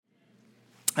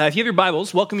If you have your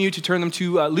Bibles, welcome you to turn them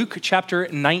to Luke chapter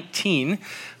 19.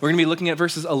 We're going to be looking at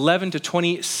verses 11 to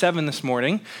 27 this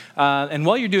morning. And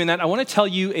while you're doing that, I want to tell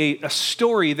you a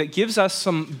story that gives us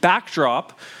some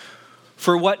backdrop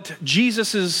for what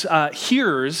Jesus'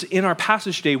 hearers in our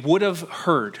passage today would have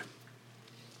heard.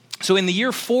 So in the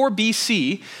year 4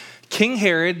 BC, King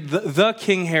Herod, the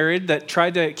King Herod that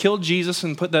tried to kill Jesus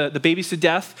and put the babies to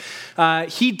death,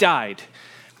 he died.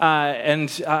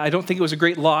 And I don't think it was a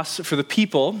great loss for the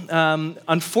people.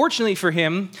 Unfortunately for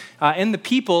him and the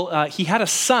people, he had a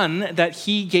son that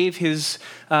he gave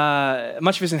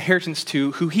much of his inheritance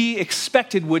to, who he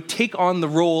expected would take on the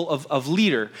role of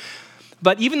leader.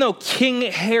 But even though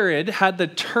King Herod had the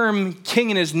term king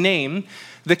in his name,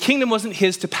 the kingdom wasn't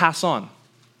his to pass on.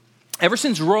 Ever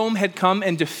since Rome had come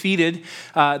and defeated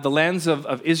the lands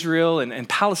of Israel and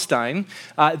Palestine,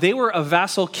 they were a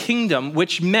vassal kingdom,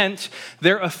 which meant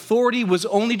their authority was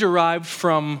only derived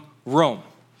from Rome.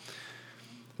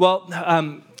 Well,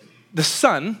 the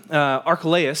son,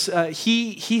 Archelaus,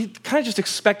 he kind of just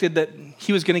expected that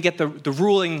he was going to get the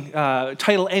ruling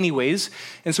title anyways,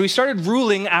 and so he started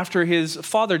ruling after his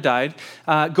father died,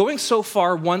 going so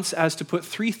far once as to put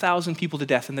 3,000 people to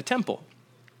death in the temple.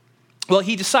 Well,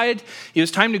 he decided it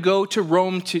was time to go to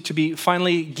Rome to be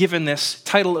finally given this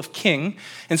title of king.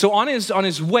 And so on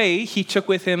his way, he took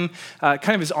with him kind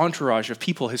of his entourage of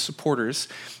people, his supporters.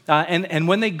 And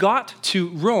when they got to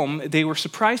Rome, they were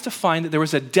surprised to find that there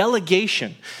was a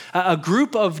delegation. A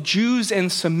group of Jews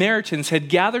and Samaritans had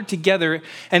gathered together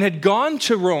and had gone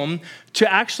to Rome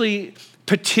to actually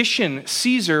petition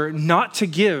Caesar not to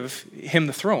give him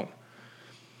the throne.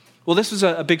 Well, this was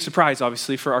a big surprise,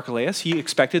 obviously, for Archelaus. He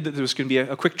expected that there was going to be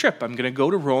a quick trip. I'm going to go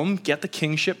to Rome, get the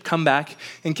kingship, come back,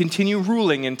 and continue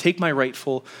ruling and take my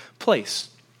rightful place.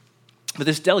 But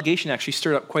this delegation actually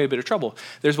stirred up quite a bit of trouble.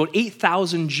 There's about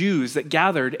 8,000 Jews that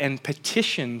gathered and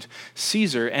petitioned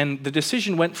Caesar, and the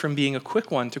decision went from being a quick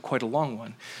one to quite a long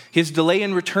one. His delay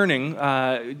in returning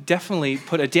definitely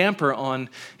put a damper on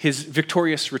his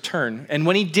victorious return. And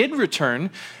when he did return,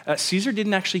 Caesar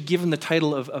didn't actually give him the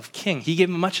title of king. He gave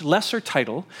him a much lesser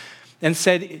title and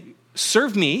said,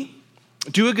 serve me,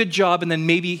 do a good job, and then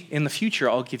maybe in the future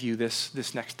I'll give you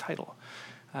this next title.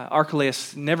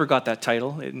 Archelaus never got that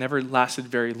title. It never lasted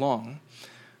very long.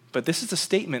 But this is a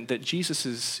statement that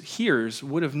Jesus' hearers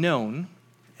would have known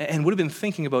and would have been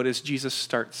thinking about as Jesus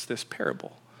starts this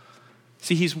parable.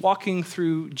 See, he's walking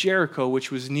through Jericho, which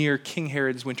was near King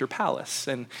Herod's winter palace,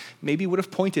 and maybe would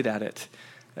have pointed at it.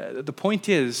 The point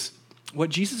is, what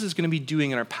Jesus is going to be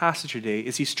doing in our passage today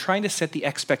is he's trying to set the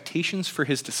expectations for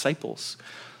his disciples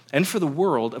and for the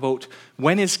world about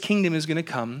when his kingdom is going to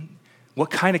come, what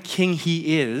kind of king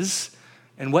he is,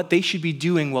 and what they should be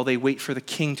doing while they wait for the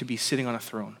king to be sitting on a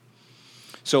throne.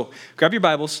 So grab your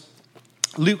Bibles.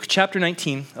 Luke chapter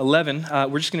 19, 11.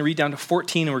 We're just going to read down to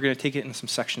 14, and we're going to take it in some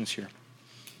sections here.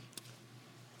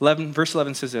 Verse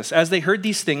 11 says this: As they heard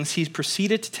these things, he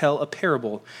proceeded to tell a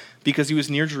parable because he was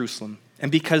near Jerusalem, and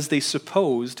because they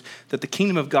supposed that the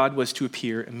kingdom of God was to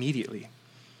appear immediately.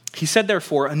 He said,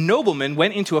 therefore, a nobleman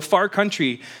went into a far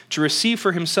country to receive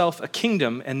for himself a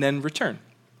kingdom and then return.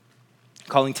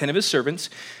 Calling 10 of his servants,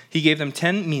 he gave them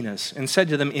 10 minas and said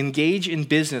to them, engage in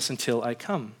business until I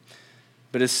come.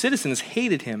 But his citizens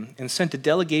hated him and sent a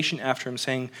delegation after him,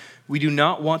 saying, we do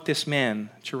not want this man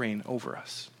to reign over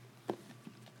us.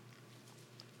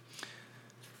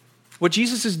 What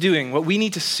Jesus is doing, what we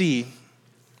need to see,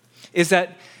 is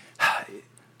that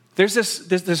there's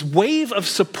this wave of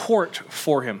support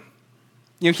for him.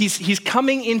 You know, he's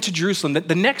coming into Jerusalem.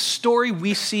 The next story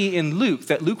we see in Luke,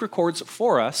 that Luke records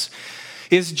for us,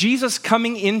 is Jesus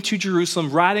coming into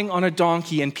Jerusalem riding on a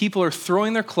donkey, and people are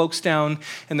throwing their cloaks down,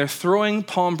 and they're throwing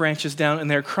palm branches down, and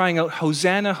they're crying out,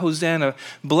 Hosanna, Hosanna,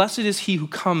 blessed is he who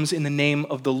comes in the name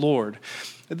of the Lord.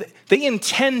 They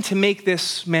intend to make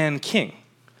this man king.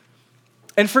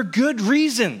 And for good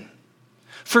reason.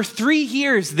 For 3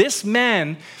 years, this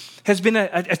man has been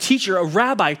a teacher, a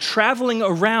rabbi, traveling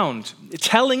around,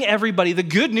 telling everybody the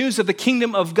good news of the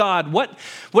kingdom of God, what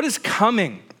is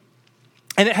coming.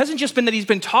 And it hasn't just been that he's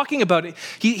been talking about it.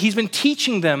 He's been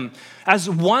teaching them as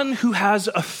one who has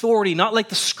authority, not like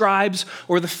the scribes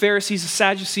or the Pharisees, the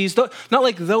Sadducees, not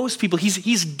like those people.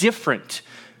 He's different.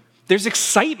 There's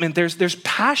excitement, there's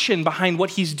passion behind what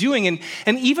he's doing.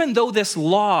 And even though this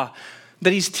law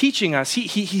that he's teaching us,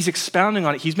 he's expounding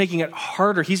on it. He's making it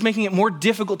harder. He's making it more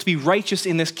difficult to be righteous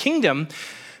in this kingdom.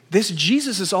 This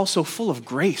Jesus is also full of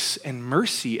grace and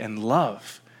mercy and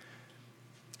love.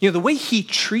 You know, the way he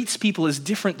treats people is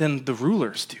different than the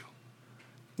rulers do.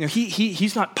 You know,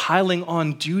 he's not piling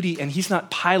on duty and he's not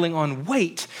piling on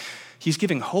weight. He's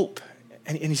giving hope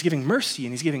and he's giving mercy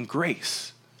and he's giving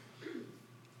grace.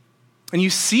 And you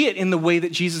see it in the way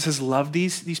that Jesus has loved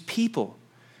these people.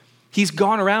 He's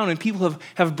gone around and people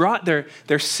have brought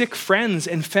their sick friends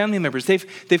and family members.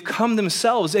 They've come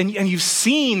themselves. And you've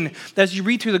seen, as you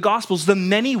read through the Gospels, the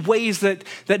many ways that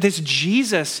this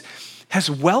Jesus has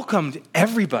welcomed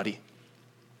everybody.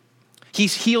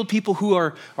 He's healed people who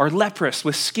are leprous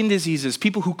with skin diseases,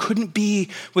 people who couldn't be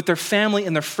with their family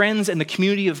and their friends and the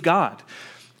community of God.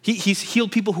 He's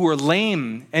healed people who are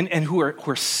lame and who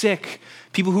are sick,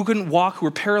 people who couldn't walk, who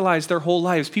were paralyzed their whole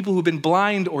lives, people who've been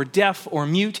blind or deaf or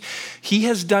mute. He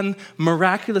has done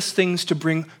miraculous things to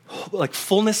bring like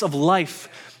fullness of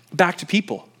life back to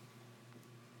people.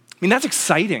 I mean, that's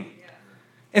exciting.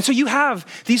 And so you have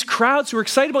these crowds who are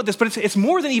excited about this, but it's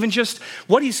more than even just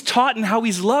what he's taught and how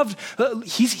he's loved.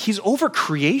 He's over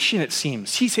creation, it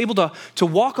seems. He's able to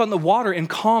walk on the water and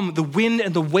calm the wind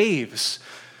and the waves.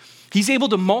 He's able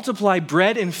to multiply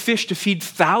bread and fish to feed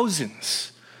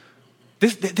thousands.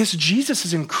 This Jesus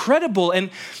is incredible, and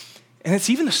it's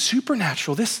even the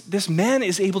supernatural. This man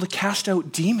is able to cast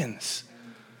out demons.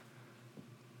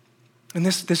 And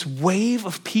this wave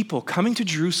of people coming to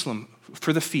Jerusalem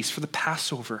for the feast, for the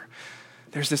Passover,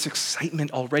 there's this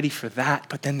excitement already for that,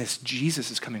 but then this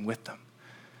Jesus is coming with them.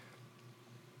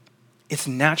 It's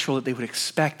natural that they would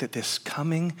expect that this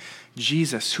coming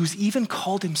Jesus, who's even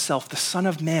called himself the Son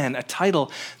of Man, a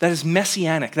title that is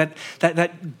messianic,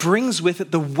 that brings with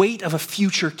it the weight of a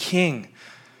future king.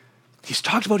 He's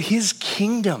talked about his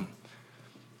kingdom.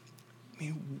 I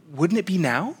mean, wouldn't it be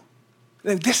now?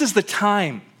 This is the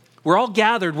time. We're all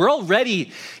gathered. We're all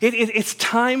ready. It's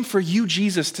time for you,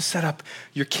 Jesus, to set up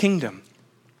your kingdom.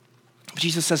 But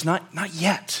Jesus says, not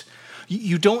yet.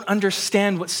 You don't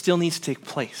understand what still needs to take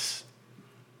place.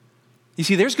 You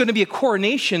see, there's going to be a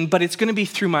coronation, but it's going to be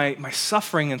through my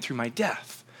suffering and through my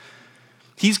death.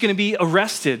 He's going to be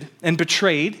arrested and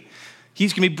betrayed.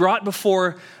 He's going to be brought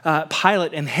before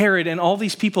Pilate and Herod and all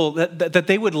these people that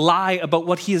they would lie about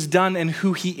what he has done and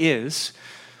who he is.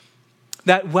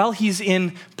 That while he's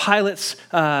in Pilate's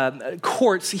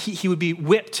courts, he would be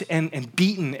whipped and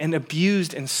beaten and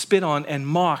abused and spit on and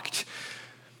mocked.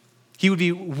 He would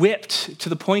be whipped to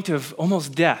the point of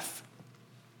almost death.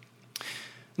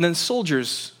 And then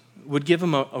soldiers would give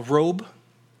him a robe,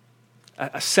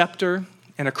 a scepter,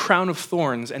 and a crown of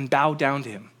thorns and bow down to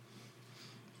him.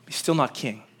 He's still not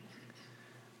king.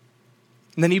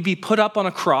 And then he'd be put up on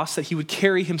a cross that he would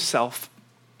carry himself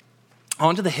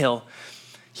onto the hill.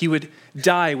 He would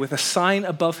die with a sign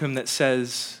above him that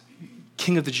says,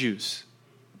 King of the Jews.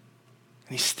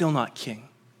 And he's still not king.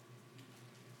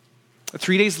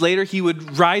 3 days later, he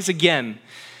would rise again,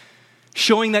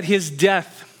 showing that his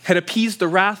death had appeased the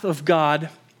wrath of God,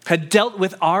 had dealt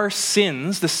with our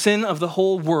sins, the sin of the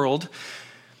whole world,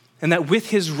 and that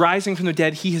with his rising from the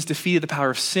dead, he has defeated the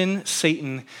power of sin,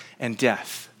 Satan, and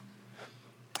death.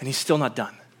 And he's still not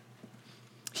done.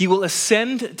 He will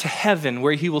ascend to heaven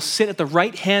where he will sit at the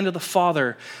right hand of the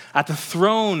Father at the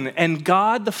throne, and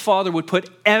God the Father would put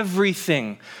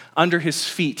everything under his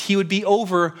feet. He would be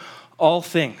over all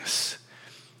things.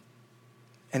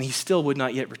 And he still would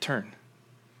not yet return.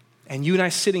 And you and I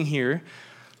sitting here,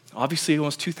 obviously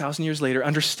almost 2,000 years later,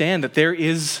 understand that there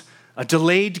is a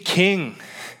delayed king.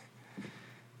 And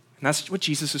that's what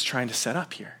Jesus is trying to set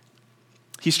up here.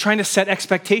 He's trying to set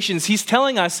expectations. He's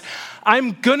telling us,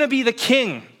 I'm going to be the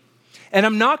king. And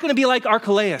I'm not going to be like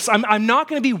Archelaus. I'm not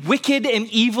going to be wicked and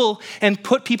evil and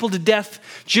put people to death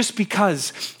just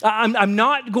because. I'm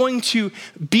not going to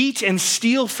beat and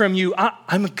steal from you.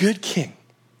 I'm a good king.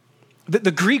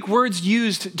 The Greek words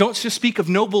used don't just speak of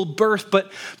noble birth,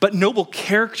 but noble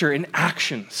character and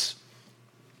actions.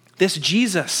 This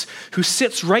Jesus who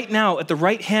sits right now at the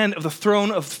right hand of the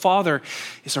throne of the Father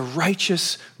is a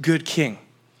righteous, good king.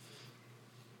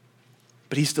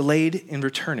 But he's delayed in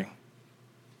returning.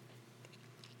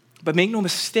 But make no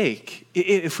mistake,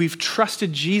 if we've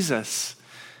trusted Jesus,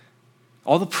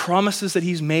 all the promises that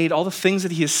he's made, all the things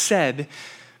that he has said,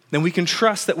 then we can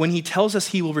trust that when he tells us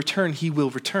he will return, he will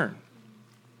return.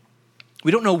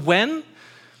 We don't know when,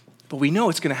 but we know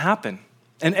it's going to happen.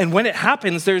 And when it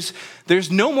happens,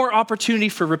 there's no more opportunity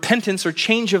for repentance or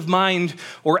change of mind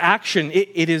or action.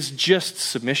 It is just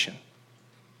submission.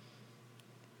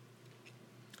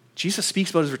 Jesus speaks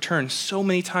about his return so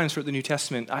many times throughout the New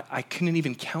Testament, I couldn't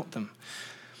even count them.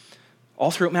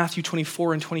 All throughout Matthew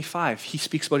 24 and 25, he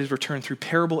speaks about his return through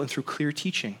parable and through clear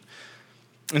teaching.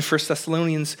 In 1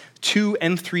 Thessalonians 2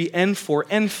 and 3 and 4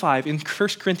 and 5, in 1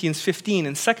 Corinthians 15,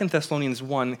 in 2 Thessalonians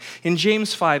 1, in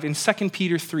James 5, in 2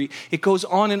 Peter 3, it goes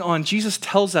on and on. Jesus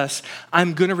tells us,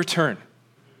 I'm going to return.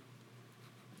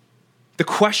 The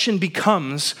question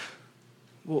becomes,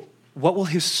 well, what will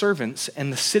his servants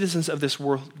and the citizens of this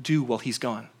world do while he's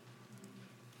gone?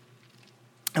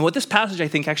 And what this passage, I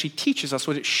think, actually teaches us,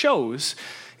 what it shows,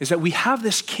 is that we have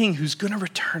this king who's going to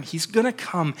return. He's going to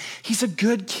come. He's a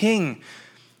good king.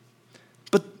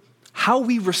 But how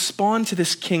we respond to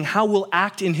this king, how we'll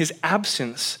act in his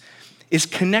absence, is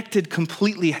connected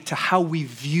completely to how we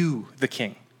view the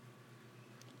king.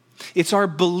 It's our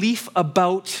belief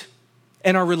about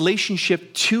and our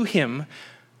relationship to him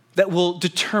that will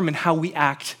determine how we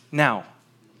act now.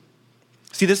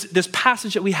 See, this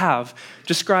passage that we have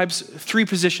describes three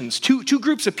positions, two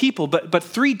groups of people, but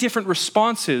three different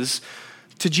responses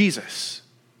to Jesus.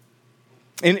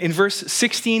 In verse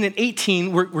 16 and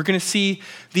 18, we're going to see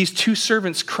these two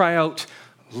servants cry out,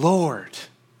 Lord.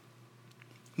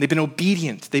 They've been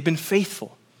obedient. They've been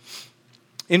faithful.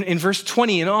 In verse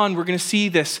 20 and on, we're going to see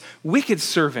this wicked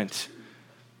servant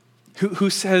who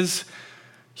says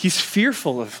he's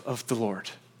fearful of the Lord.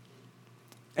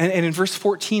 And in verse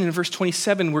 14 and verse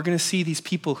 27, we're going to see these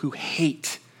people who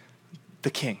hate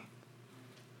the king.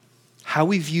 How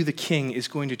we view the king is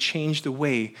going to change the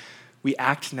way we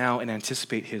act now and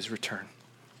anticipate his return.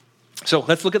 So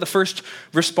let's look at the first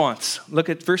response. Look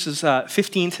at verses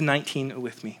 15 to 19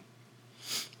 with me.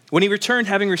 When he returned,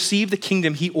 having received the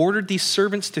kingdom, he ordered these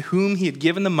servants to whom he had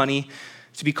given the money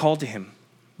to be called to him,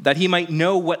 that he might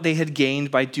know what they had gained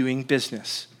by doing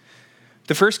business.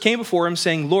 The first came before him,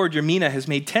 saying, Lord, your mina has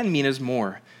made 10 minas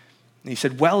more. And he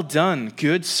said, well done,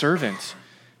 good servant.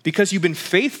 Because you've been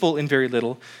faithful in very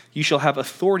little, you shall have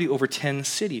authority over 10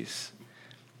 cities.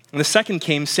 And the second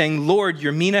came, saying, Lord,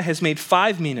 your mina has made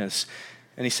 5 minas.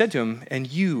 And he said to him,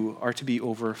 and you are to be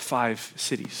over 5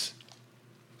 cities.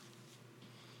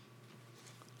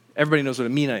 Everybody knows what a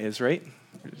mina is, right?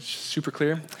 It's super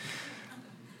clear.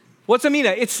 What's a mina?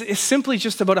 It's simply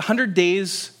just about 100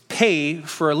 days' pay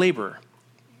for a laborer.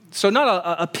 So not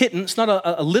a pittance, not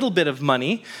a little bit of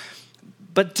money,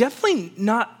 but definitely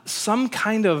not some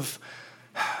kind of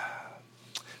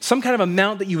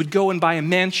amount that you would go and buy a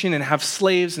mansion and have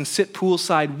slaves and sit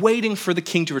poolside waiting for the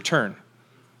king to return.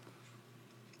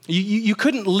 You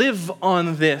couldn't live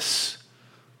on this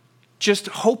just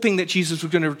hoping that Jesus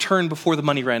was going to return before the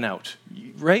money ran out,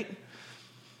 right?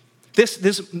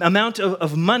 This amount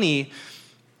of money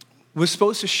was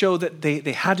supposed to show that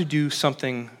they had to do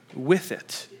something with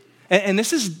it. And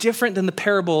this is different than the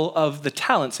parable of the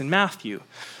talents in Matthew.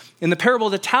 In the parable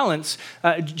of the talents,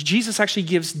 Jesus actually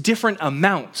gives different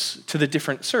amounts to the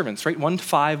different servants, right? 1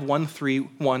 5, 1 3,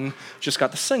 1 just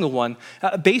got the single one,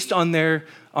 based on their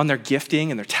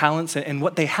gifting and their talents and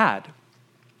what they had.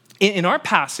 In our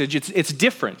passage, it's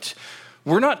different.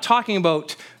 We're not talking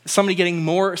about somebody getting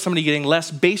more, somebody getting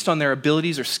less based on their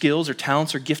abilities or skills or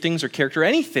talents or giftings or character or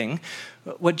anything.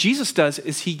 What Jesus does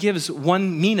is he gives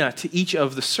 1 mina to each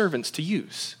of the servants to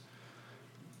use.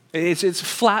 It's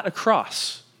flat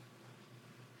across.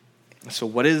 So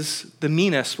what is the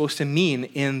mina supposed to mean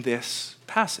in this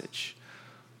passage?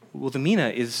 Well, the mina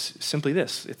is simply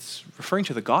this. It's referring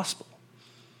to the gospel.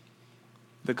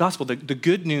 The gospel, the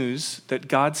good news that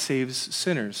God saves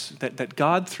sinners, that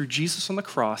God, through Jesus on the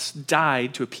cross,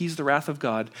 died to appease the wrath of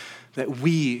God, that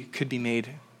we could be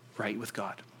made right with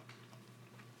God.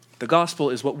 The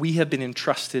gospel is what we have been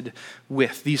entrusted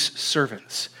with, these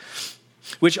servants,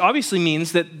 which obviously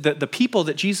means that the people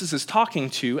that Jesus is talking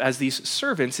to as these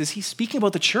servants is he's speaking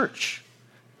about the church.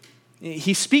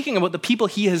 He's speaking about the people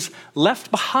he has left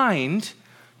behind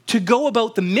to go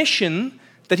about the mission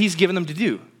that he's given them to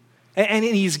do. And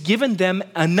he's given them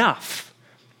enough.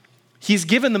 He's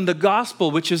given them the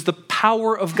gospel, which is the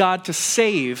power of God to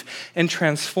save and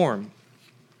transform.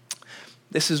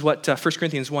 This is what 1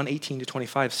 Corinthians 1, 18 to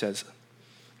 25 says.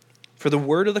 For the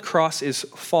word of the cross is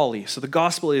folly. So the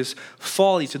gospel is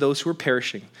folly to those who are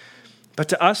perishing. But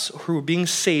to us who are being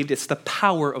saved, it's the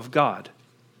power of God.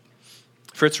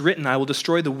 For it's written, I will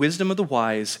destroy the wisdom of the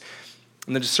wise,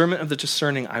 and the discernment of the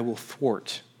discerning I will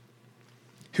thwart.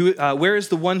 Where is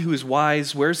the one who is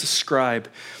wise? Where is the scribe?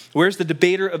 Where is the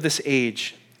debater of this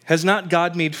age? Has not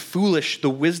God made foolish the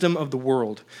wisdom of the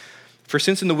world? For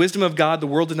since in the wisdom of God, the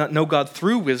world did not know God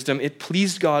through wisdom, it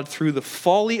pleased God through the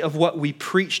folly of what we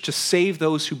preach to save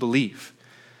those who believe.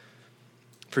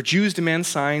 For Jews demand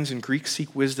signs and Greeks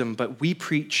seek wisdom, but we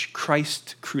preach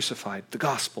Christ crucified, the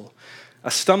gospel,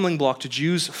 a stumbling block to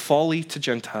Jews, folly to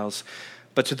Gentiles.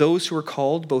 But to those who are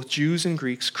called, both Jews and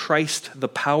Greeks, Christ, the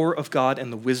power of God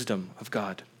and the wisdom of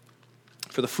God.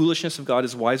 For the foolishness of God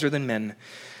is wiser than men,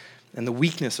 and the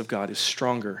weakness of God is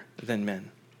stronger than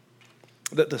men.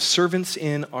 The servants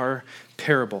in our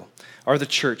parable are the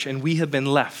church, and we have been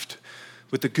left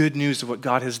with the good news of what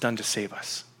God has done to save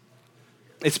us.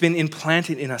 It's been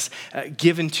implanted in us,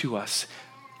 given to us.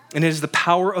 And it is the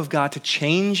power of God to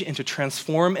change and to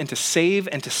transform and to save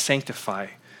and to sanctify.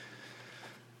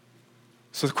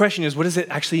 So the question is, what does it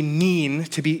actually mean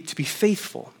to be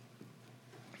faithful?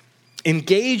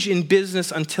 Engage in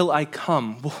business until I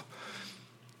come. Well,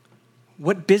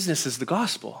 what business is the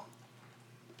gospel?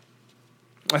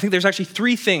 I think there's actually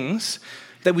three things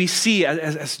that we see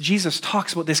as Jesus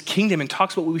talks about this kingdom and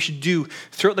talks about what we should do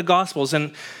throughout the Gospels.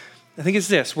 And I think it's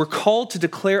this: we're called to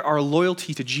declare our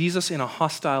loyalty to Jesus in a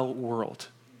hostile world.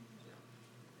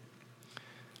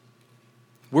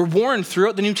 We're warned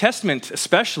throughout the New Testament,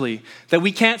 especially, that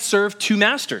we can't serve two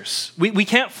masters. We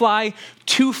can't fly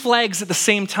two flags at the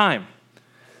same time.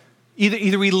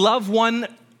 Either we love one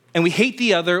and we hate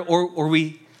the other, or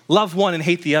we love one and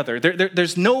hate the other.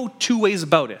 There's no two ways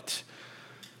about it.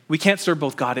 We can't serve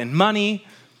both God and money.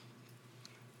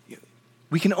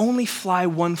 We can only fly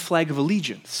one flag of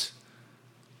allegiance.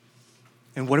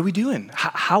 And what are we doing?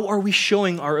 How are we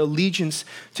showing our allegiance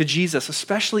to Jesus,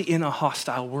 especially in a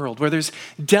hostile world where there's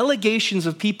delegations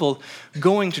of people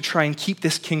going to try and keep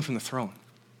this king from the throne?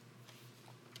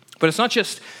 But it's not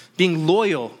just being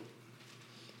loyal.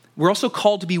 We're also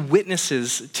called to be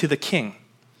witnesses to the king.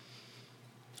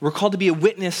 We're called to be a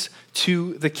witness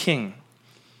to the king.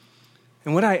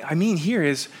 And what I mean here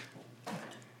is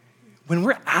when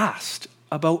we're asked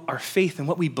about our faith and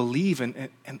what we believe and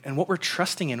what we're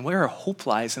trusting in, where our hope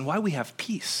lies and why we have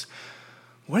peace,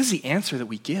 what is the answer that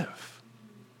we give?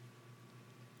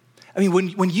 I mean,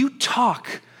 when you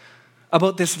talk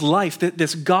about this life,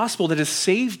 this gospel that has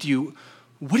saved you,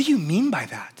 what do you mean by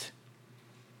that?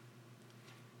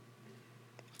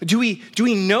 Do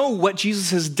we know what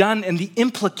Jesus has done and the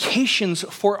implications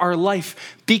for our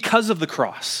life because of the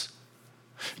cross?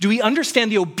 Do we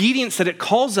understand the obedience that it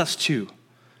calls us to?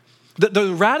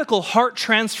 The radical heart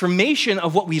transformation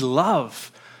of what we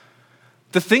love,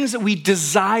 the things that we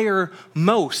desire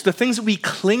most, the things that we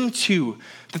cling to,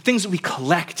 the things that we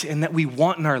collect and that we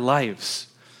want in our lives.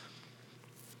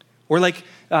 Or like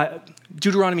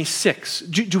Deuteronomy 6,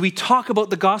 do we talk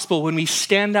about the gospel when we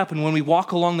stand up and when we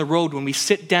walk along the road, when we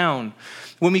sit down,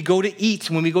 when we go to eat,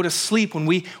 when we go to sleep, when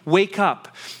we wake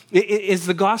up? Is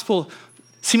the gospel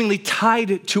seemingly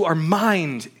tied to our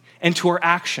mind and to our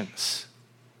actions?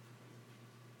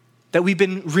 That we've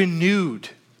been renewed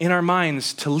in our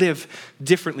minds to live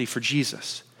differently for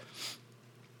Jesus.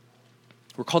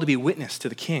 We're called to be a witness to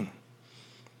the king,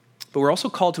 but we're also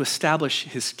called to establish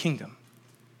his kingdom.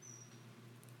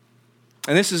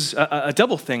 And this is a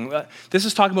double thing. This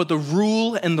is talking about the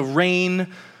rule and the reign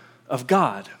of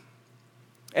God.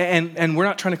 And we're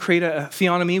not trying to create a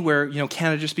theonomy where,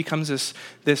 Canada just becomes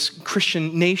this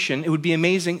Christian nation. It would be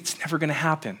amazing. It's never going to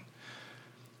happen.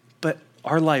 But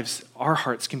our lives, our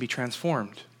hearts can be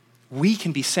transformed. We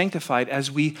can be sanctified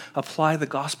as we apply the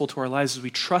gospel to our lives, as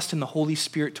we trust in the Holy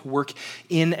Spirit to work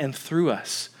in and through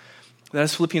us. That,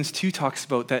 as Philippians 2 talks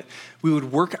about, that we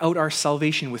would work out our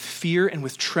salvation with fear and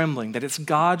with trembling, that it's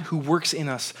God who works in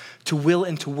us to will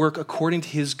and to work according to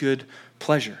his good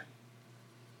pleasure.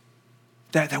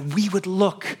 That we would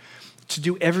look to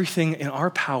do everything in our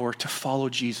power to follow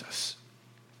Jesus.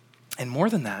 And more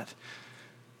than that,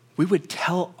 we would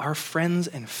tell our friends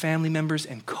and family members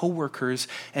and coworkers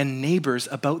and neighbors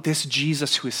about this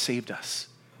Jesus who has saved us.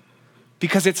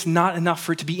 Because it's not enough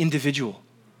for it to be individual.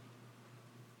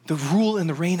 The rule and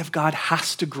the reign of God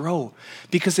has to grow.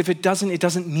 Because if it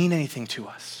doesn't mean anything to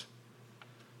us.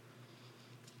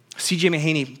 C.J.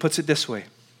 Mahaney puts it this way: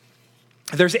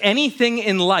 if there's anything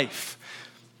in life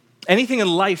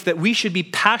that we should be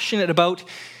passionate about,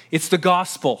 it's the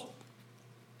gospel.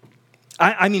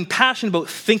 I mean passionate about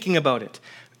thinking about it,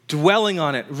 dwelling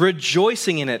on it,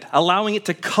 rejoicing in it, allowing it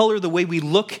to color the way we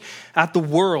look at the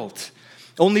world.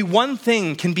 Only one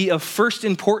thing can be of first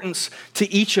importance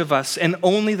to each of us, and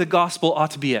only the gospel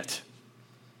ought to be it.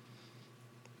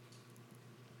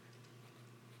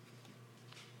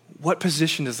 What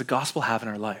position does the gospel have in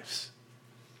our lives?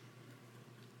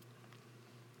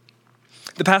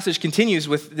 The passage continues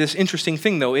with this interesting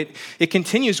thing, though. It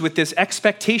continues with this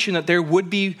expectation that there would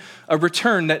be a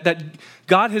return, that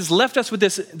God has left us with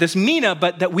this mina,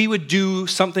 but that we would do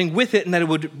something with it and that it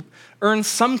would earn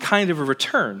some kind of a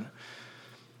return.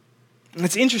 And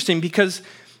it's interesting because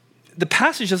the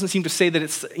passage doesn't seem to say that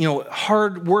it's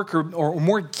hard work or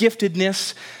more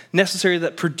giftedness necessary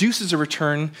that produces a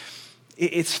return.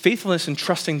 It's faithfulness in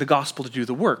trusting the gospel to do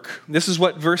the work. This is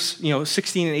what verse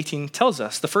 16 and 18 tells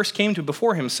us. The first came to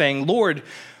before him saying, Lord,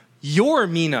 your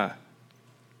mina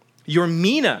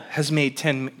has made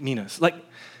 10 minas. Like,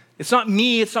 it's not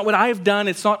me, it's not what I've done,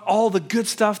 it's not all the good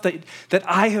stuff that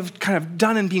I have kind of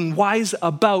done and being wise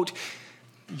about.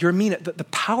 you're Mina. The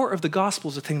power of the gospel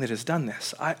is the thing that has done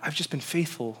this. I've just been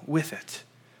faithful with it.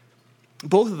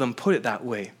 Both of them put it that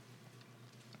way.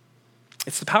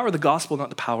 It's the power of the gospel, not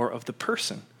the power of the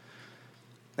person.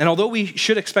 And although we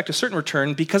should expect a certain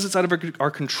return, because it's out of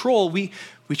our control, we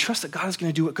trust that God is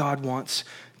going to do what God wants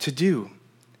to do.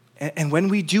 And when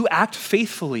we do act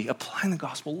faithfully, applying the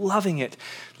gospel, loving it,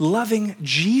 loving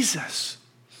Jesus,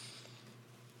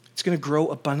 it's going to grow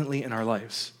abundantly in our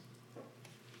lives.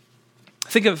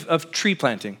 Think of tree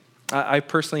planting. I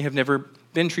personally have never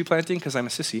been tree planting because I'm a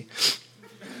sissy.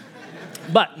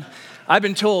 But I've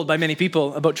been told by many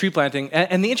people about tree planting.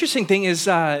 And the interesting thing is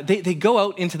they go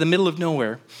out into the middle of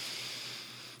nowhere.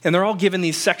 And they're all given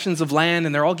these sections of land,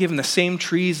 and they're all given the same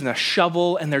trees and a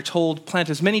shovel, and they're told, plant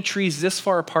as many trees this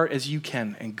far apart as you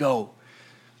can and go.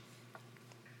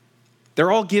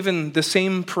 They're all given the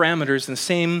same parameters and the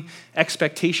same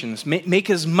expectations. Make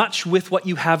as much with what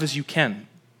you have as you can.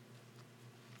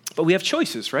 But we have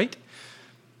choices, right?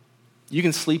 You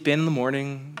can sleep in the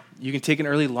morning. You can take an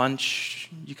early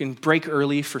lunch. You can break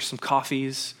early for some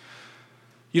coffees.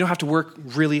 You don't have to work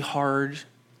really hard.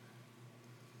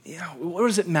 What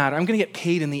does it matter? I'm going to get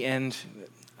paid in the end.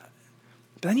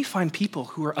 But then you find people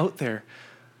who are out there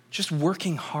just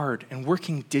working hard and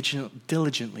working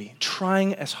diligently,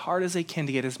 trying as hard as they can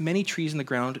to get as many trees in the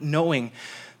ground, knowing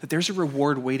that there's a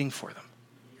reward waiting for them.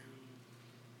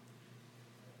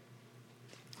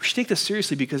 We should take this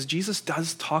seriously because Jesus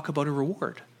does talk about a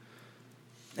reward.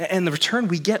 And the return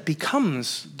we get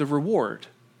becomes the reward,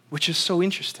 which is so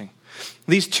interesting.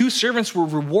 These two servants were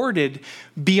rewarded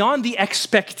beyond the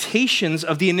expectations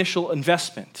of the initial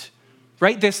investment,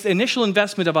 right? This initial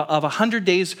investment of 100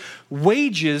 days'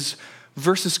 wages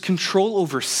versus control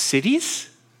over cities.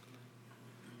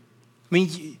 I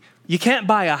mean, you can't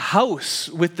buy a house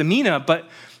with the mina,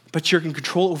 but you're in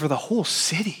control over the whole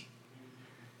city.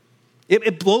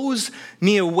 It blows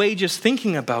me away just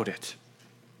thinking about it.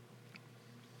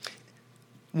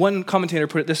 One commentator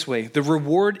put it this way: the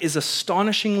reward is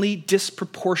astonishingly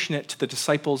disproportionate to the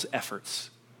disciples' efforts.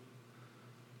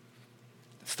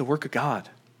 It's the work of God.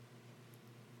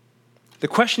 The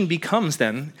question becomes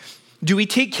then, do we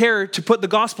take care to put the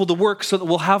gospel to work so that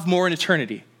we'll have more in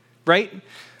eternity, right?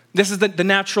 This is the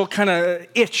natural kind of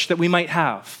itch that we might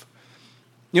have.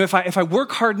 If I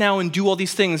work hard now and do all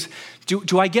these things,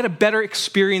 do I get a better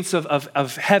experience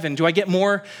of heaven? Do I get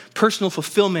more personal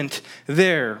fulfillment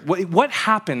there? What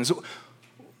happens?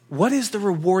 What is the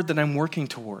reward that I'm working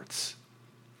towards?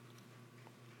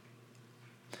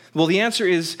 Well, the answer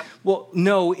is,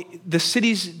 no, the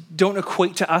cities don't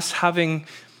equate to us having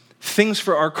things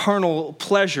for our carnal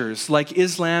pleasures like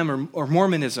Islam or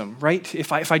Mormonism, right?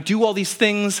 If I do all these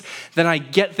things, then I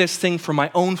get this thing for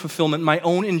my own fulfillment, my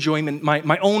own enjoyment,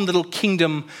 my own little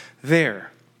kingdom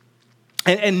there.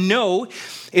 And no,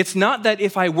 it's not that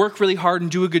if I work really hard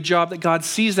and do a good job that God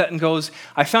sees that and goes,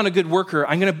 I found a good worker,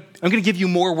 I'm gonna give you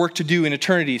more work to do in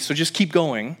eternity, so just keep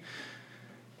going.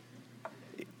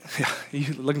 Yeah,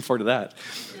 you're looking forward to that.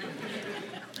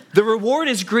 The reward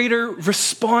is greater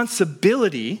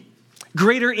responsibility,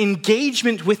 greater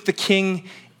engagement with the King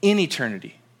in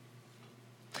eternity.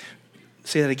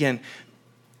 Say that again.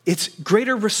 It's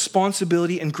greater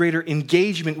responsibility and greater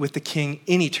engagement with the King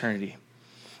in eternity.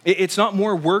 It's not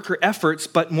more work or efforts,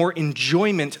 but more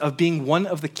enjoyment of being one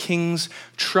of the King's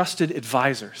trusted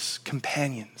advisors,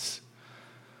 companions.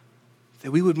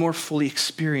 That we would more fully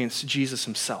experience Jesus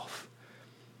himself.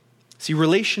 See,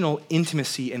 relational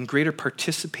intimacy and greater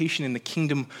participation in the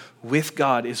kingdom with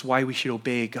God is why we should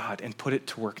obey God and put it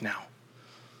to work now.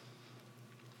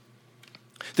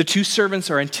 The two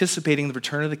servants are anticipating the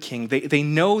return of the king. They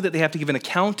know that they have to give an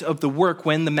account of the work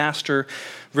when the master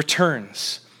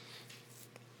returns.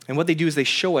 And what they do is they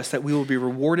show us that we will be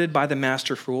rewarded by the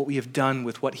master for what we have done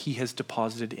with what he has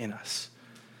deposited in us.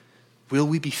 Will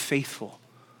we be faithful?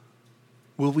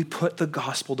 Will we put the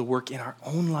gospel to work in our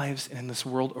own lives and in this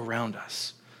world around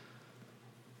us?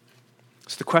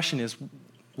 So the question is,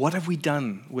 what have we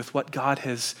done with what God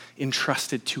has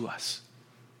entrusted to us?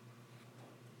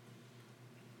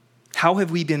 How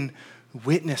have we been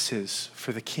witnesses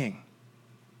for the King?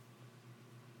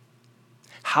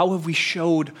 How have we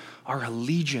showed our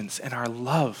allegiance and our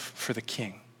love for the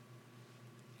King?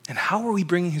 And how are we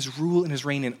bringing his rule and his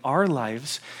reign in our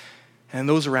lives and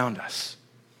those around us?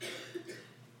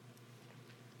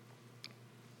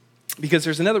 Because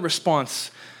there's another response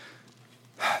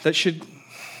that should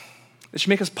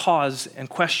make us pause and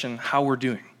question how we're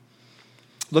doing.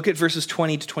 Look at verses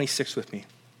 20 to 26 with me.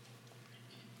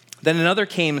 Then another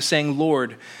came saying,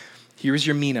 Lord, here is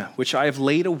your mina, which I have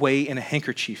laid away in a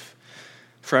handkerchief,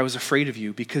 for I was afraid of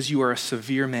you, because you are a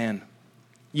severe man.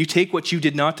 You take what you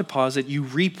did not deposit, you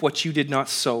reap what you did not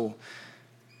sow.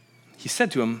 He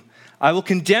said to him, I will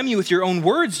condemn you with your own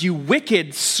words, you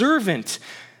wicked servant.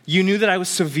 You knew that I was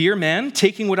a severe man,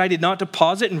 taking what I did not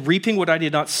deposit and reaping what I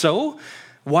did not sow.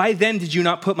 Why then did you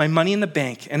not put my money in the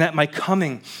bank? And at my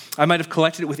coming, I might have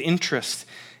collected it with interest.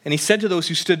 And he said to those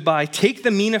who stood by, take the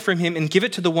mina from him and give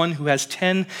it to the one who has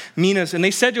 10 minas. And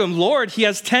they said to him, Lord, he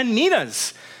has 10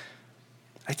 minas.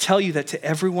 I tell you that to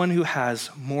everyone who has,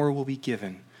 more will be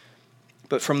given.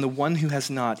 But from the one who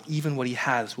has not, even what he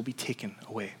has will be taken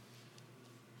away.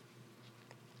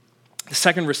 The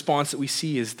second response that we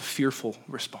see is the fearful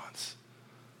response.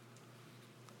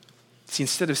 See,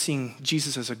 instead of seeing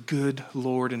Jesus as a good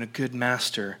Lord and a good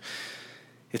master,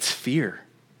 it's fear.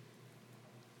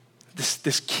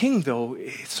 This king, though,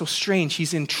 it's so strange.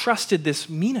 He's entrusted this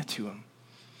mina to him.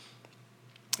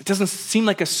 It doesn't seem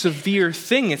like a severe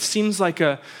thing. It seems like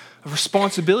a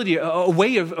responsibility, a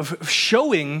way of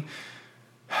showing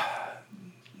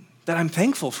that I'm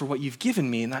thankful for what you've given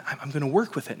me and I'm going to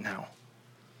work with it now.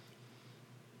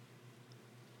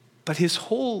 But his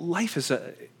whole life is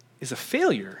a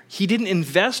failure. He didn't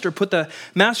invest or put the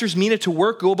master's mina to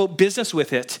work, go about business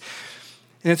with it.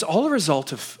 And it's all a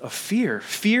result of fear.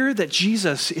 Fear that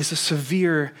Jesus is a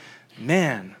severe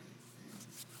man.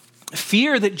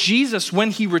 Fear that Jesus,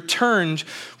 when he returned,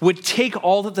 would take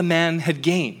all that the man had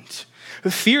gained.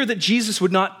 Fear that Jesus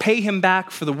would not pay him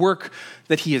back for the work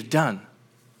that he had done.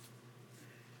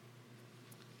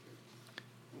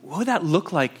 What would that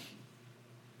look like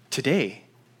today?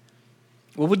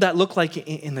 What would that look like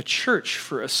in the church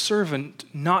for a servant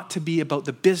not to be about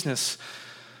the business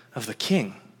of the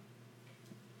king?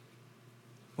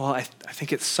 Well, I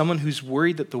think it's someone who's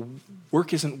worried that the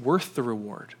work isn't worth the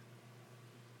reward.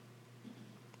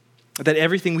 That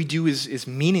everything we do is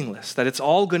meaningless, that it's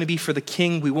all going to be for the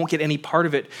king, we won't get any part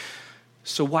of it,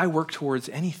 so why work towards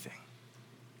anything?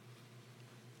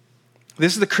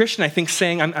 This is the Christian, I think,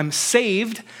 saying, I'm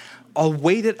saved, I'll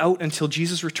wait it out until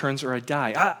Jesus returns or I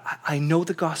die. I know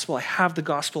the gospel, I have the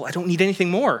gospel, I don't need anything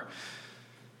more.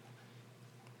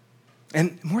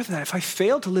 And more than that, if I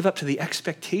fail to live up to the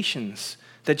expectations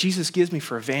that Jesus gives me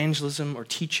for evangelism or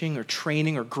teaching or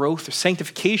training or growth or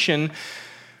sanctification,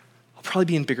 I'll probably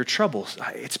be in bigger trouble.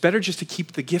 It's better just to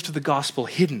keep the gift of the gospel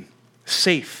hidden,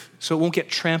 safe, so it won't get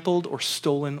trampled or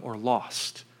stolen or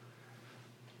lost.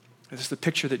 This is the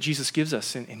picture that Jesus gives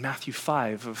us in Matthew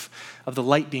 5 of the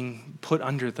light being put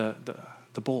under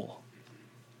the bowl.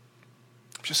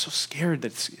 I'm just so scared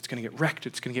that it's going to get wrecked,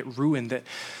 it's going to get ruined, that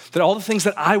all the things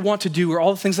that I want to do or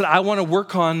all the things that I want to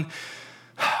work on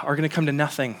are going to come to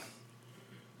nothing.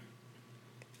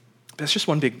 That's just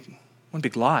one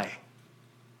big lie.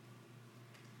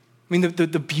 I mean,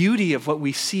 the beauty of what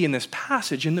we see in this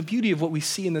passage and the beauty of what we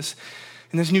see in this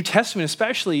New Testament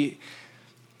especially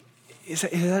is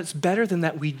that it's better than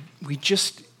that we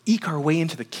just eke our way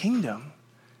into the kingdom.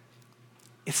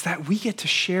 It's that we get to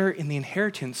share in the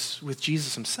inheritance with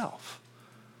Jesus himself.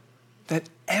 That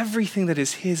everything that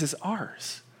is his is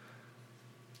ours.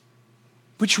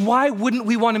 Which, why wouldn't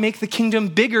we want to make the kingdom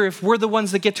bigger if we're the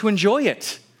ones that get to enjoy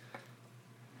it?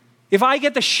 If I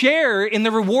get to share in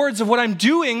the rewards of what I'm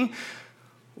doing,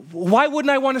 why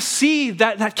wouldn't I want to see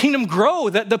that kingdom grow,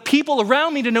 that the people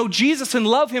around me to know Jesus and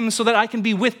love him so that I can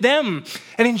be with them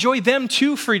and enjoy them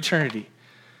too for eternity?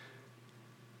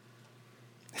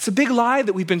 It's a big lie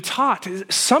that we've been taught.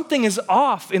 Something is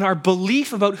off in our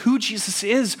belief about who Jesus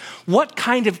is, what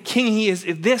kind of king he is,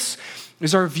 if this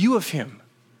is our view of him.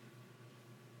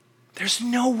 There's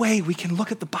no way we can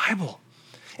look at the Bible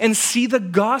and see the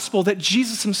gospel that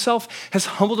Jesus himself has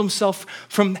humbled himself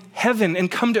from heaven and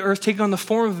come to earth, taking on the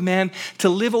form of man to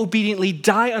live obediently,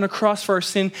 die on a cross for our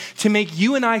sin, to make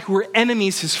you and I who are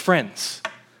enemies his friends.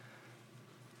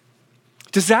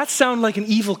 Does that sound like an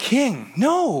evil king?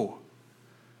 No.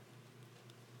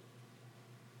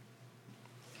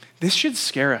 This should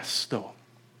scare us, though.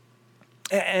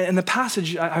 And the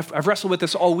passage, I've wrestled with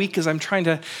this all week as I'm trying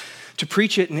to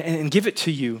preach it and give it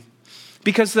to you.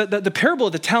 Because the parable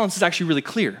of the talents is actually really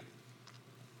clear.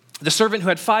 The servant who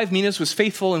had 5 minas was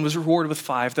faithful and was rewarded with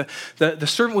 5. The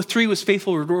servant with 3 was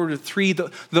faithful, rewarded with 3.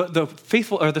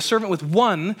 The servant with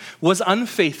 1 was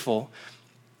unfaithful.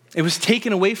 It was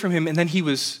taken away from him, and then he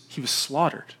was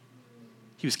slaughtered.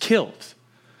 He was killed.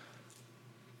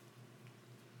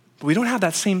 But we don't have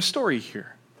that same story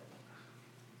here.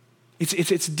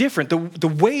 It's different. The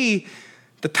way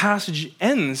the passage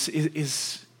ends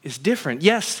is different.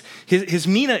 Yes, his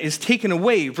mina is taken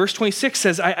away. Verse 26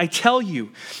 says, I tell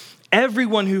you,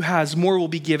 everyone who has more will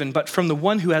be given, but from the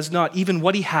one who has not, even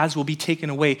what he has will be taken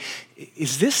away.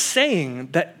 Is this saying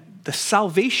that the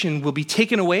salvation will be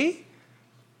taken away?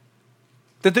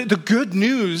 That the good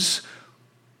news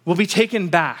will be taken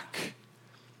back.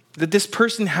 That this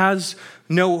person has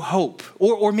no hope.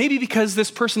 Or maybe because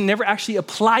this person never actually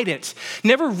applied it,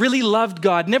 never really loved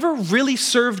God, never really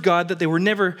served God, that they were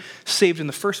never saved in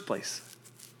the first place.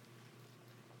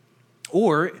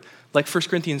 Or, like 1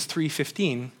 Corinthians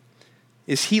 3:15,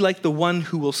 is he like the one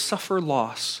who will suffer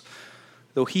loss,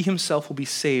 though he himself will be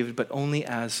saved, but only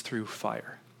as through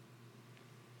fire?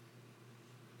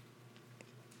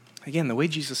 Again, the way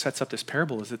Jesus sets up this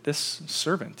parable is that this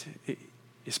servant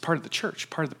is part of the church,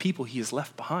 part of the people he has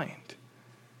left behind.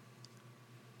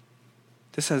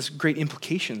 This has great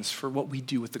implications for what we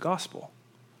do with the gospel,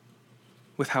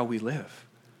 with how we live.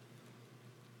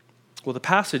 Well, the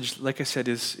passage, like I said,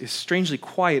 is strangely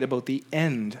quiet about the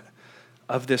end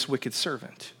of this wicked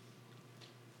servant.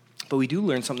 But we do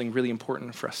learn something really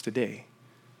important for us today.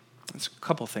 It's a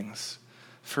couple things.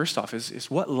 First off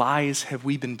is what lies have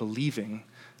we been believing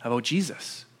about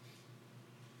Jesus?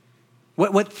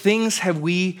 What things have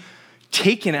we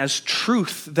taken as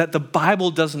truth that the Bible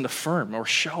doesn't affirm or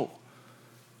show?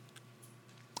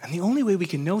 And the only way we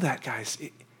can know that, guys,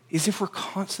 is if we're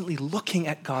constantly looking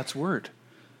at God's word.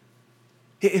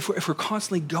 If we're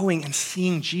constantly going and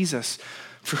seeing Jesus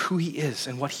for who he is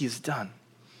and what he has done.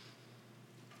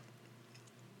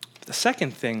 The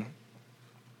second thing,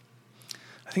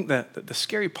 I think that the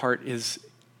scary part is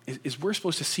we're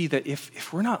supposed to see that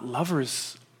if we're not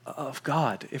lovers of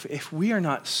God, if we are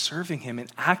not serving him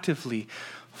and actively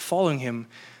following him,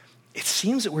 it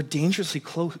seems that we're dangerously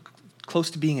close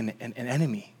to being an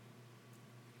enemy.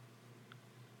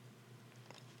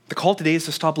 The call today is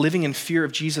to stop living in fear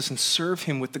of Jesus and serve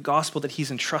him with the gospel that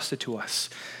he's entrusted to us.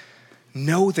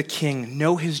 Know the King,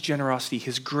 know his generosity,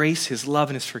 his grace, his love,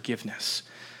 and his forgiveness.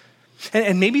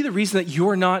 And maybe the reason that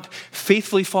you're not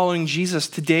faithfully following Jesus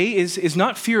today is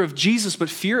not fear of Jesus, but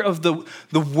fear of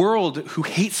the world who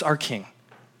hates our King.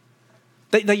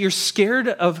 That you're scared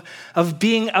of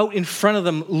being out in front of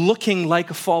them looking like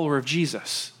a follower of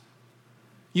Jesus.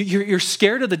 You're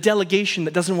scared of the delegation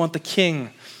that doesn't want the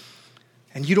King,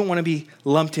 and you don't want to be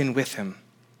lumped in with him.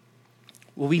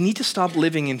 Well, we need to stop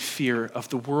living in fear of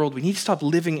the world. We need to stop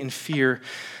living in fear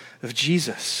of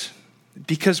Jesus,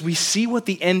 because we see what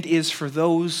the end is for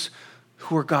those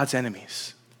who are God's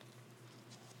enemies.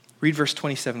 Read verse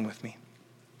 27 with me.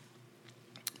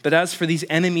 But as for these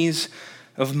enemies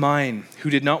of mine who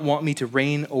did not want me to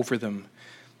reign over them,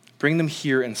 bring them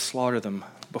here and slaughter them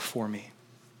before me.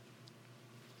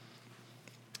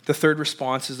 The third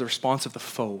response is the response of the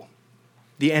foe,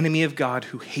 the enemy of God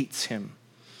who hates him.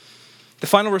 The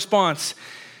final response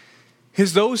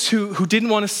is those who didn't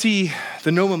want to see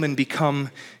the nobleman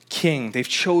become king. They've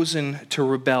chosen to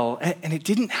rebel, and it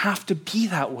didn't have to be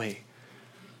that way.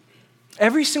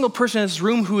 Every single person in this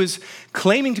room who is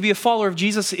claiming to be a follower of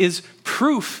Jesus is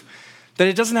proof that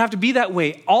it doesn't have to be that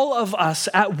way. All of us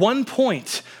at one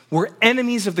point were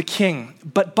enemies of the King,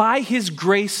 but by his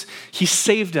grace, he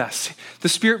saved us. The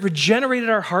Spirit regenerated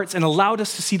our hearts and allowed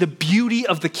us to see the beauty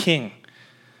of the King.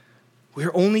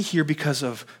 We're only here because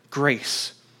of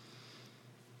grace.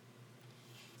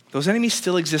 Those enemies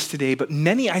still exist today, but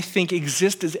many, I think,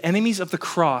 exist as enemies of the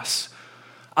cross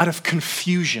out of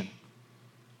confusion,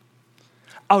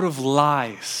 out of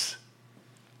lies.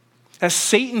 As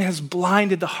Satan has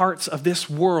blinded the hearts of this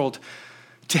world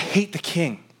to hate the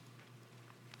King.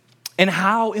 And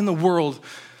how in the world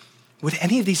would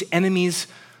any of these enemies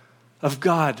of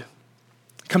God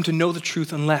come to know the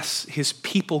truth unless his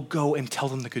people go and tell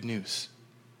them the good news?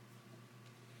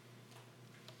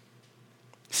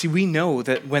 See, we know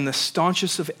that when the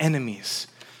staunchest of enemies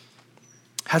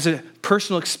has a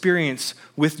personal experience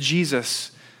with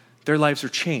Jesus, their lives are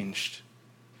changed.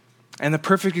 And the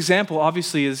perfect example,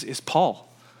 obviously, is Paul.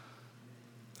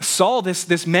 Saul,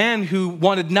 this man who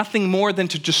wanted nothing more than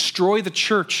to destroy the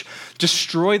church,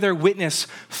 destroy their witness,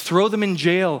 throw them in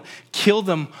jail, kill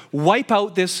them, wipe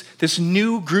out this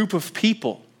new group of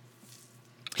people.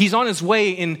 He's on his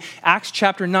way in Acts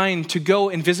chapter 9 to go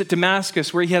and visit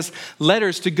Damascus, where he has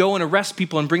letters to go and arrest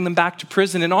people and bring them back to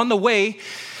prison. And on the way,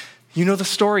 you know the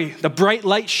story, the bright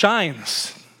light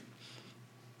shines.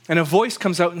 And a voice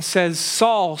comes out and says,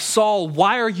 Saul, Saul,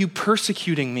 why are you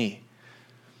persecuting me?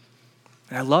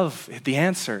 And I love the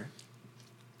answer.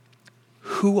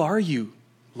 Who are you,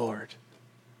 Lord?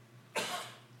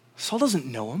 Saul doesn't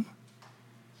know him.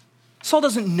 Saul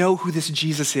doesn't know who this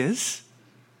Jesus is.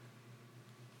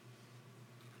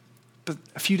 But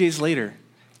a few days later,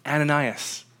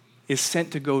 Ananias is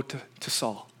sent to go to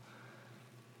Saul.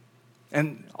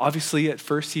 And obviously, at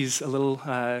first, he's got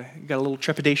a little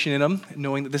trepidation in him,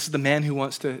 knowing that this is the man who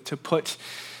wants to put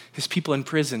his people in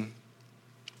prison.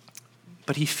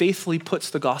 But he faithfully puts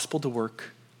the gospel to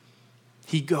work.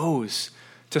 He goes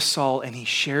to Saul and he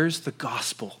shares the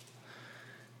gospel.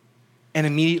 And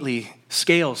immediately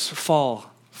scales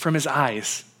fall from his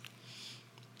eyes.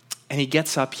 And he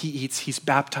gets up, he eats, he's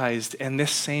baptized, and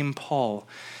this same Paul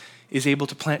is able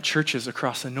to plant churches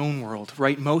across the known world,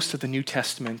 write most of the New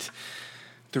Testament.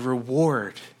 The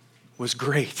reward was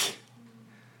great.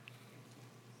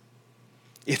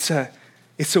 It's a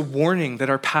warning that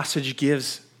our passage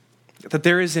gives, that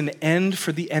there is an end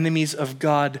for the enemies of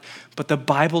God, but the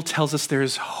Bible tells us there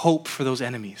is hope for those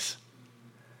enemies.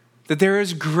 That there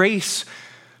is grace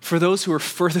for those who are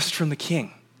furthest from the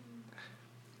King.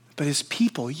 But as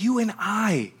people, you and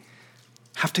I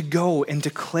have to go and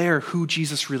declare who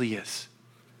Jesus really is.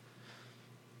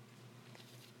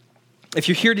 If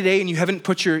you're here today and you haven't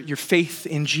put your faith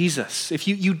in Jesus, if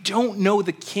you don't know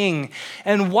the King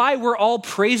and why we're all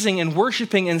praising and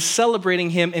worshiping and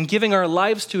celebrating him and giving our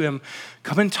lives to him,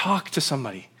 come and talk to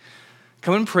somebody.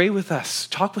 Come and pray with us.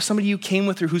 Talk with somebody you came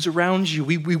with or who's around you.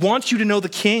 We want you to know the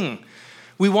King.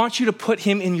 We want you to put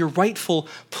him in your rightful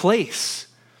place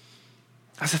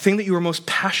as the thing that you are most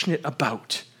passionate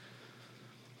about.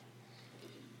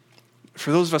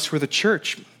 For those of us who are the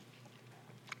church,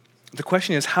 the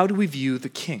question is, how do we view the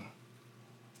King?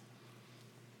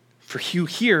 For you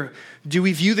here, do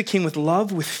we view the King with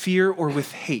love, with fear, or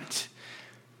with hate?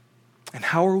 And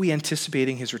how are we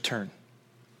anticipating his return?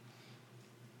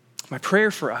 My prayer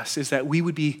for us is that we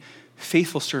would be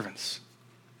faithful servants,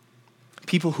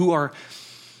 people who are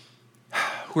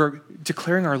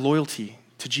declaring our loyalty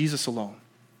to Jesus alone.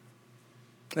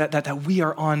 That we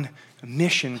are on a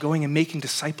mission, going and making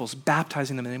disciples,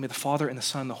 baptizing them in the name of the Father and the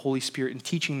Son and the Holy Spirit, and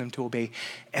teaching them to obey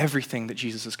everything that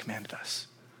Jesus has commanded us.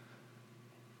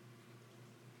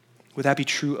 Would that be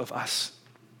true of us?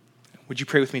 Would you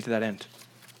pray with me to that end?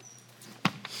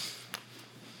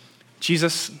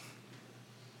 Jesus,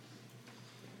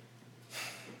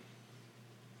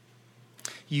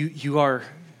 you are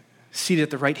seated at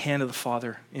the right hand of the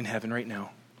Father in heaven right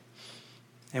now.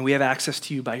 And we have access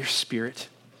to you by your Spirit.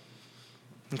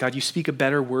 And God, you speak a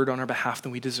better word on our behalf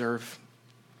than we deserve.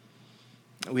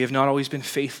 We have not always been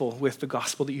faithful with the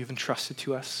gospel that you've entrusted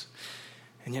to us.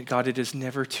 And yet, God, it is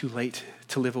never too late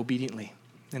to live obediently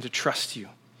and to trust you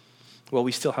while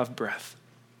we still have breath.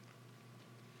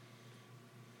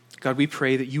 God, we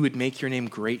pray that you would make your name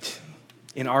great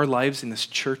in our lives, in this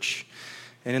church,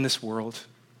 and in this world.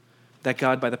 That,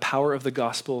 God, by the power of the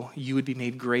gospel, you would be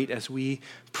made great as we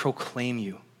proclaim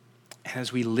you and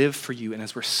as we live for you and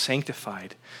as we're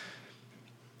sanctified.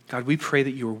 God, we pray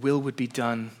that your will would be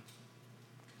done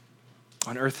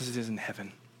on earth as it is in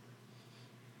heaven.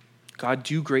 God,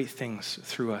 do great things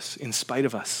through us in spite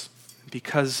of us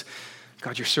because,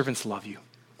 God, your servants love you,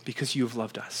 because you have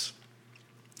loved us.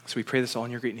 So we pray this all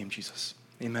in your great name, Jesus.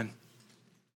 Amen.